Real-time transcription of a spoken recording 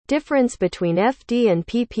Difference between FD and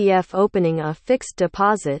PPF. Opening a fixed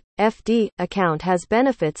deposit (FD) account has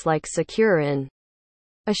benefits like secure and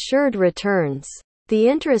assured returns. The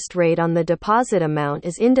interest rate on the deposit amount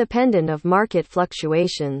is independent of market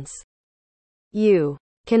fluctuations. You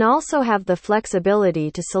can also have the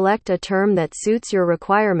flexibility to select a term that suits your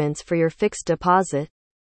requirements for your fixed deposit.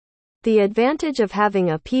 The advantage of having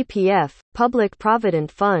a PPF, Public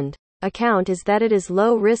Provident Fund, account is that it is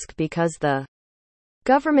low risk because the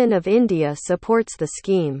Government of India supports the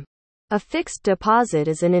scheme. A fixed deposit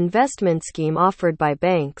is an investment scheme offered by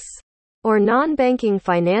banks or non-banking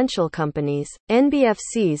financial companies,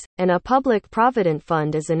 NBFCs, and a public provident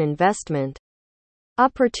fund is an investment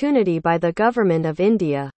opportunity by the Government of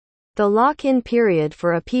India. The lock-in period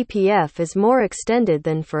for a PPF is more extended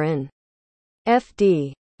than for an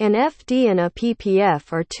FD. An FD and a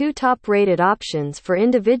PPF are two top-rated options for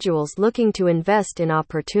individuals looking to invest in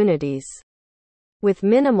opportunities with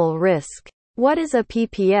minimal risk. What is a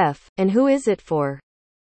PPF, and who is it for?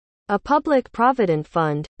 A public provident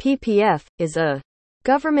fund, PPF, is a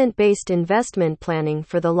government-based investment planning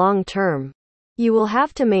for the long term. You will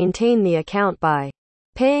have to maintain the account by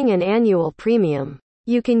paying an annual premium.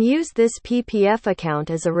 You can use this PPF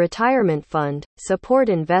account as a retirement fund, support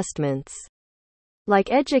investments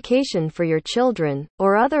like education for your children,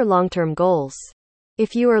 or other long-term goals.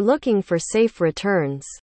 If you are looking for safe returns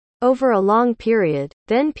over a long period,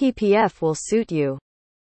 then PPF will suit you.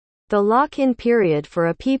 The lock-in period for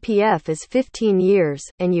a PPF is 15 years,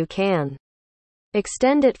 and you can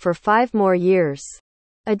extend it for 5 more years.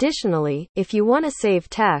 Additionally, if you want to save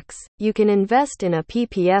tax, you can invest in a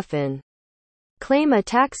PPF and claim a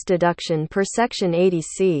tax deduction per Section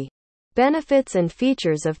 80C. Benefits and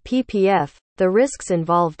features of PPF. The risks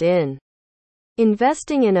involved in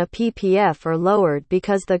investing in a PPF are lowered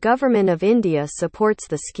because the Government of India supports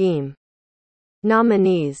the scheme.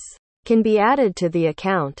 Nominees can be added to the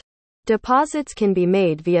account. Deposits can be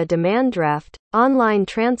made via demand draft, online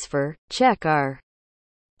transfer, check or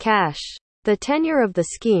cash. The tenure of the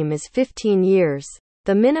scheme is 15 years.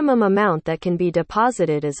 The minimum amount that can be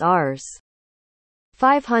deposited is Rs.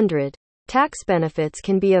 500. Tax benefits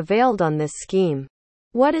can be availed on this scheme.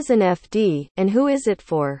 What is an FD, and who is it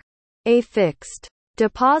for? A fixed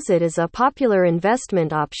deposit is a popular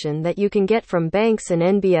investment option that you can get from banks and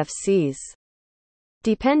NBFCs.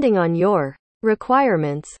 Depending on your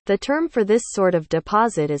requirements, the term for this sort of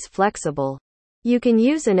deposit is flexible. You can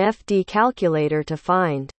use an FD calculator to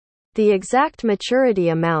find the exact maturity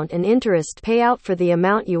amount and interest payout for the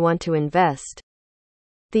amount you want to invest.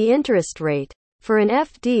 The interest rate for an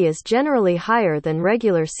FD is generally higher than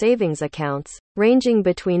regular savings accounts, ranging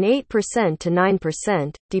between 8% to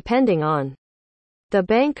 9%, depending on the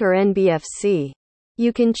bank or NBFC.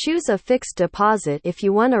 You can choose a fixed deposit if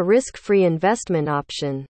you want a risk-free investment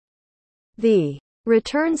option. The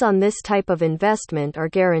returns on this type of investment are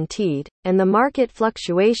guaranteed, and the market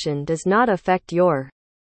fluctuation does not affect your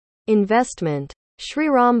investment.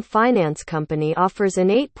 Shriram Finance Company offers an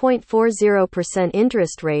 8.40%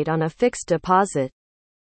 interest rate on a fixed deposit.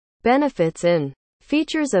 Benefits and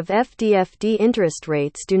features of FD interest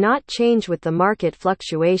rates do not change with the market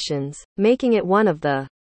fluctuations, making it one of the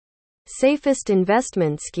safest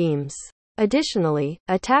investment schemes. Additionally,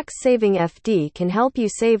 a tax-saving FD can help you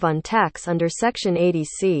save on tax under Section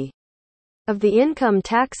 80C of the Income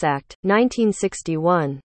Tax Act,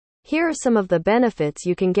 1961. Here are some of the benefits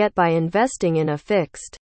you can get by investing in a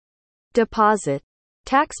fixed deposit.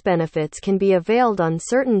 Tax benefits can be availed on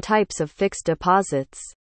certain types of fixed deposits.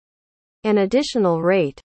 An additional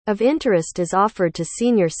rate of interest is offered to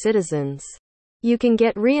senior citizens. You can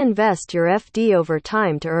reinvest your FD over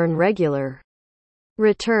time to earn regular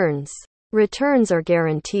returns. Returns are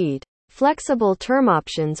guaranteed. Flexible term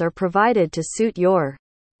options are provided to suit your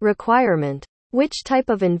requirement. Which type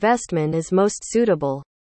of investment is most suitable?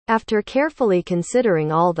 After carefully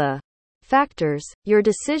considering all the factors, your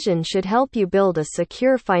decision should help you build a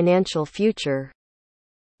secure financial future.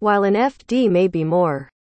 While an FD may be more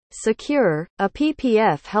secure, a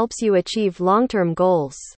PPF helps you achieve long-term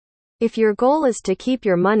goals. If your goal is to keep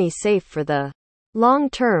your money safe for the long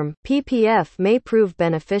term, PPF may prove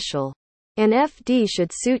beneficial. An FD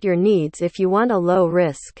should suit your needs if you want a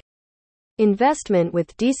low-risk investment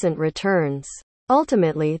with decent returns.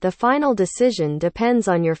 Ultimately, the final decision depends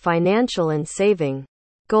on your financial and saving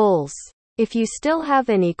goals. If you still have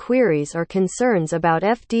any queries or concerns about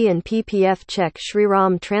FD and PPF, check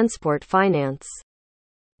Shriram Transport Finance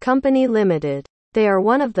Company Limited. They are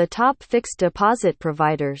one of the top fixed deposit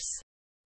providers.